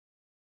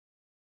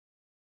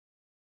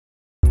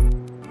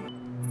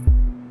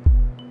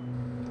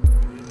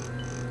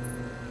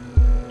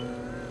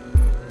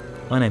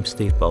My name's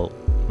Stephen Boult.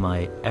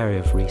 My area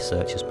of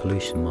research is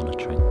pollution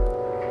monitoring.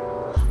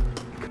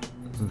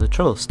 The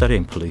trouble with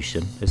studying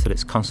pollution is that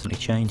it's constantly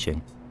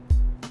changing.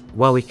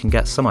 While we can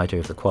get some idea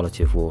of the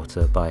quality of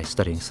water by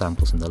studying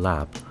samples in the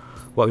lab,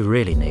 what we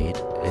really need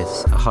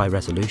is a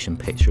high-resolution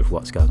picture of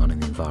what's going on in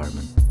the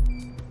environment.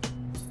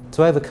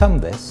 To overcome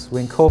this,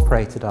 we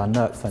incorporated our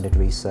NERC-funded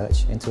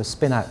research into a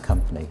spin-out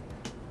company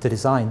to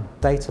design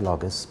data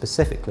loggers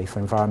specifically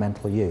for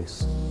environmental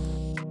use.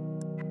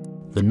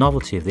 The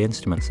novelty of the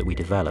instruments that we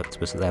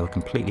developed was that they were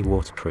completely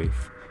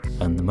waterproof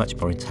and much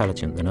more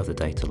intelligent than other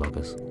data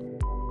loggers.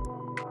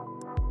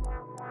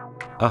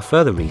 Our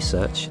further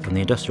research and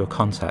the industrial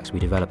contacts we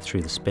developed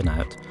through the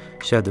spin-out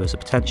showed there was a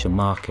potential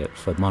market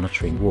for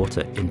monitoring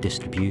water in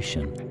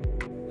distribution.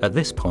 At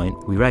this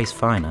point, we raised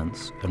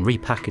finance and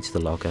repackaged the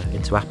logger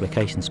into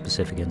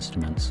application-specific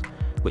instruments,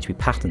 which we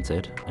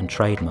patented and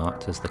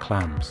trademarked as the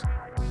clams.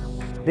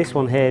 This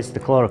one here is the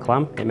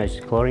chloroclam, it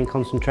measures chlorine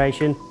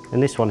concentration,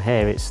 and this one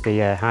here it's the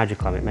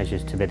hydroclam, it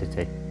measures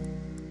turbidity.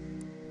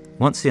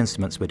 Once the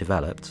instruments were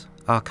developed,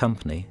 our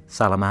company,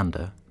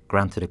 Salamander,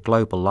 granted a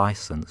global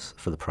license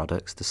for the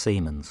products to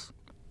Siemens,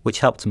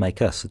 which helped to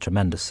make us a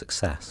tremendous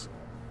success.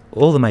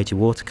 All the major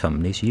water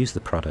companies use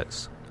the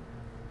products.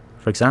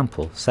 For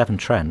example, Severn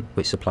Trent,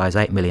 which supplies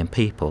 8 million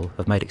people,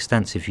 have made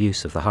extensive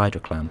use of the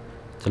hydroclam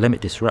to limit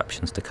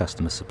disruptions to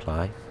customer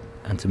supply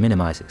and to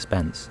minimise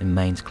expense in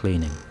mains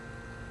cleaning.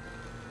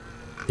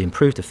 The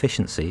improved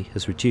efficiency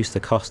has reduced the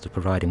cost of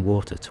providing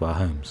water to our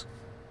homes.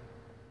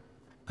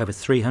 Over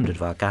 300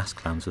 of our gas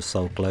clams were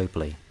sold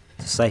globally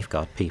to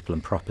safeguard people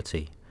and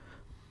property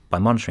by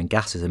monitoring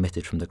gases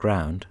emitted from the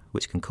ground,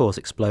 which can cause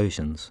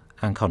explosions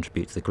and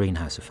contribute to the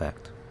greenhouse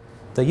effect.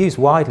 They're used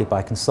widely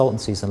by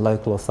consultancies and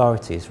local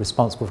authorities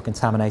responsible for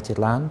contaminated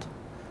land.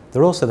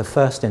 They're also the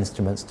first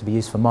instruments to be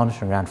used for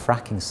monitoring around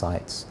fracking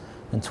sites,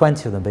 and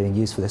 20 of them being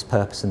used for this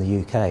purpose in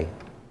the UK.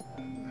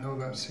 How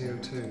about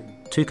CO2?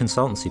 2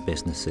 consultancy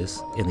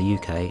businesses in the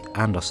UK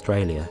and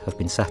Australia have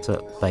been set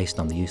up based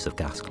on the use of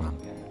gas clam.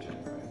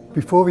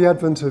 Before the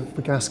advent of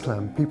the gas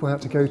clam, people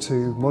had to go to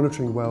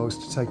monitoring wells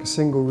to take a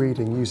single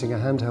reading using a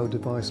handheld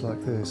device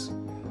like this.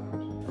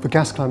 The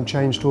gas clam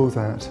changed all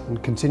that,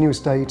 and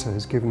continuous data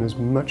has given us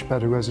much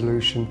better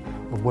resolution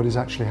of what is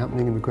actually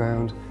happening in the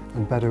ground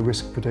and better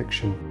risk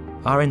prediction.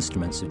 Our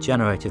instruments have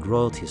generated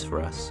royalties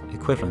for us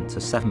equivalent to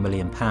 £7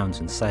 million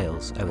in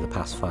sales over the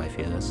past 5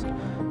 years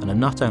and are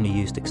not only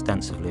used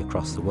extensively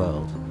across the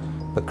world,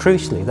 but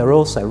crucially they're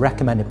also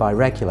recommended by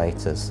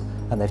regulators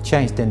and they've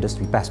changed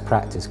industry best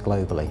practice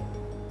globally.